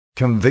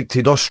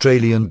Convicted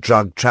Australian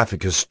drug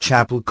trafficker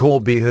Schapelle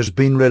Corby has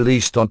been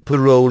released on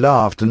parole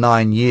after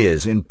 9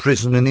 years in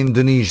prison in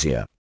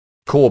Indonesia.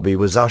 Corby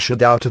was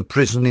ushered out of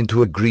prison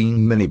into a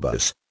green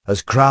minibus,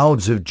 as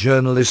crowds of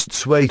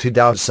journalists waited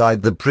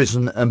outside the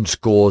prison and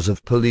scores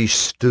of police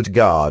stood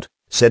guard,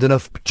 said an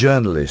AFP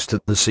journalist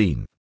at the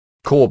scene.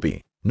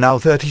 Corby, now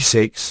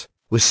 36,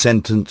 was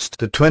sentenced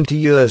to 20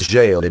 years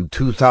jail in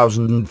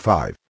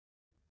 2005.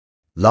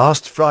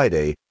 Last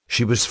Friday,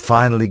 she was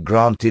finally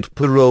granted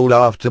parole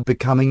after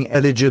becoming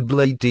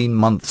eligible 18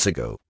 months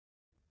ago.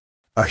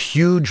 A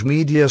huge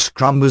media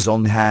scrum was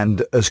on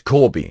hand as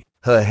Corby,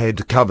 her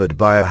head covered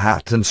by a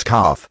hat and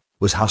scarf,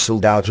 was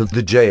hustled out of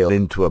the jail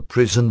into a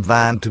prison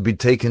van to be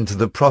taken to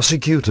the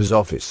prosecutor's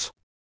office.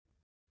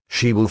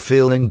 She will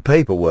fill in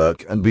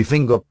paperwork and be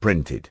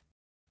fingerprinted.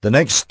 The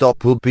next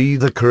stop will be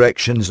the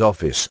corrections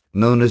office,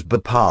 known as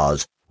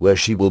BPAS, where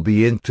she will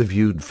be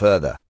interviewed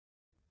further.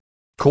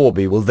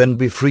 Corby will then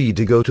be free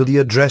to go to the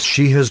address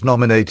she has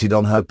nominated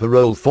on her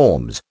parole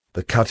forms,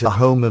 the Qatar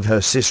home of her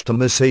sister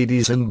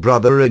Mercedes and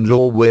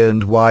brother-in-law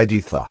Wayne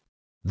Waditha.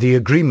 The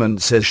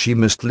agreement says she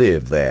must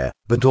live there,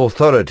 but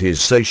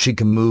authorities say she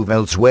can move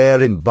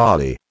elsewhere in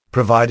Bali,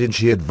 provided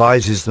she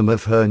advises them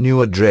of her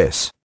new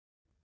address.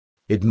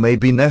 It may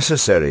be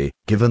necessary,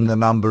 given the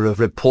number of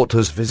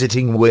reporters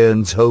visiting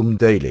Wayne's home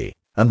daily,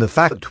 and the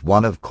fact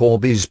one of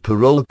Corby's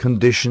parole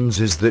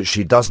conditions is that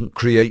she doesn't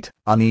create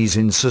unease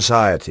in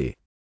society.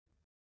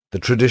 The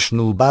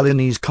traditional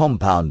Balinese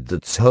compound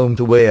that's home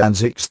to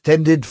Wayne's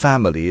extended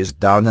family is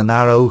down a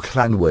narrow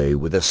clanway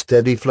with a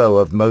steady flow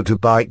of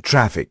motorbike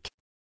traffic.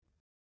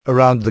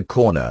 Around the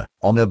corner,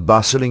 on a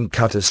bustling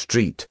Qatar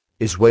street,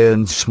 is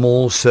Wayne's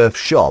small surf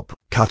shop,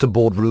 Qatar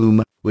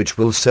Boardroom, which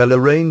will sell a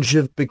range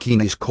of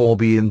bikinis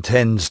Corby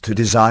intends to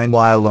design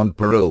while on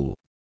parole.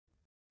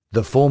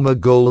 The former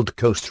Gold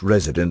Coast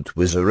resident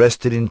was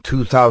arrested in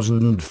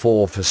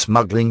 2004 for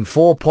smuggling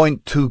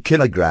 4.2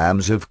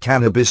 kilograms of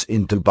cannabis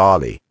into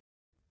Bali.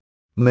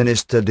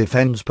 Minister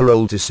defends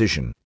parole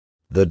decision.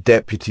 The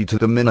deputy to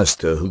the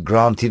minister who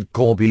granted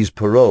Corby's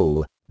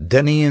parole,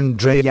 Denny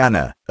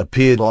Indrayana,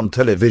 appeared on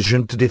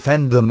television to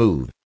defend the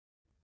move.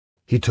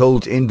 He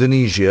told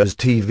Indonesia's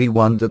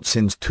TV1 that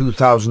since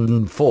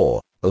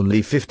 2004,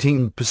 only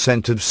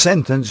 15% of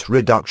sentence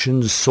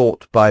reductions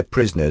sought by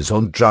prisoners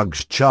on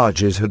drugs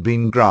charges had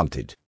been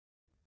granted.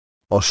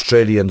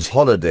 Australians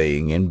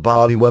holidaying in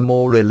Bali were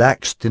more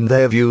relaxed in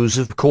their views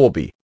of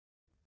Corby.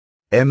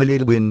 Emily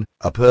Lewin,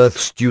 a Perth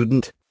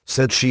student,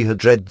 said she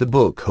had read the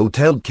book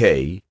Hotel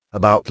K,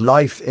 about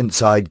life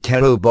inside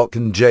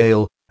Kerobokan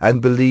jail,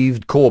 and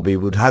believed Corby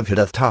would have had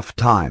a tough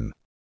time.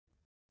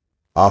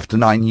 After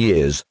 9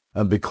 years,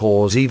 and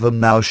because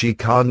even now she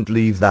can't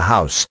leave the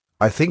house,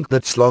 I think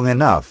that's long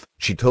enough,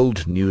 she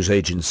told news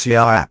agency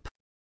IAP.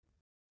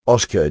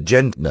 Oscar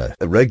Gentner,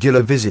 a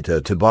regular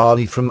visitor to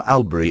Bali from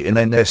Albury in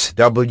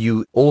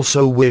NSW,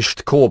 also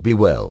wished Corby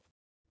well.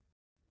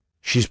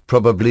 She's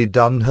probably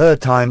done her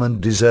time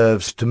and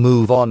deserves to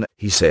move on,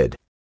 he said.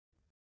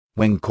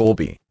 When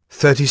Corby,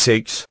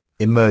 36,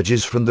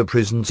 emerges from the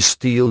prison's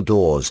steel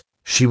doors,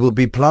 she will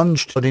be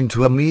plunged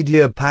into a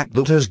media pack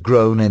that has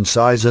grown in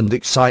size and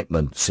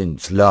excitement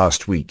since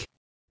last week.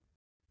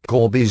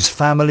 Corby's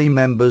family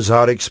members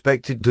are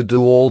expected to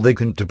do all they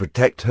can to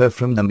protect her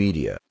from the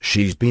media.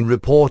 She's been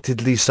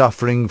reportedly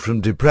suffering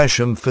from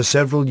depression for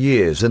several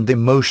years, and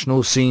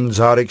emotional scenes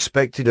are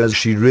expected as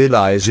she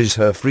realizes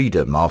her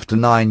freedom after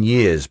 9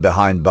 years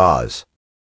behind bars.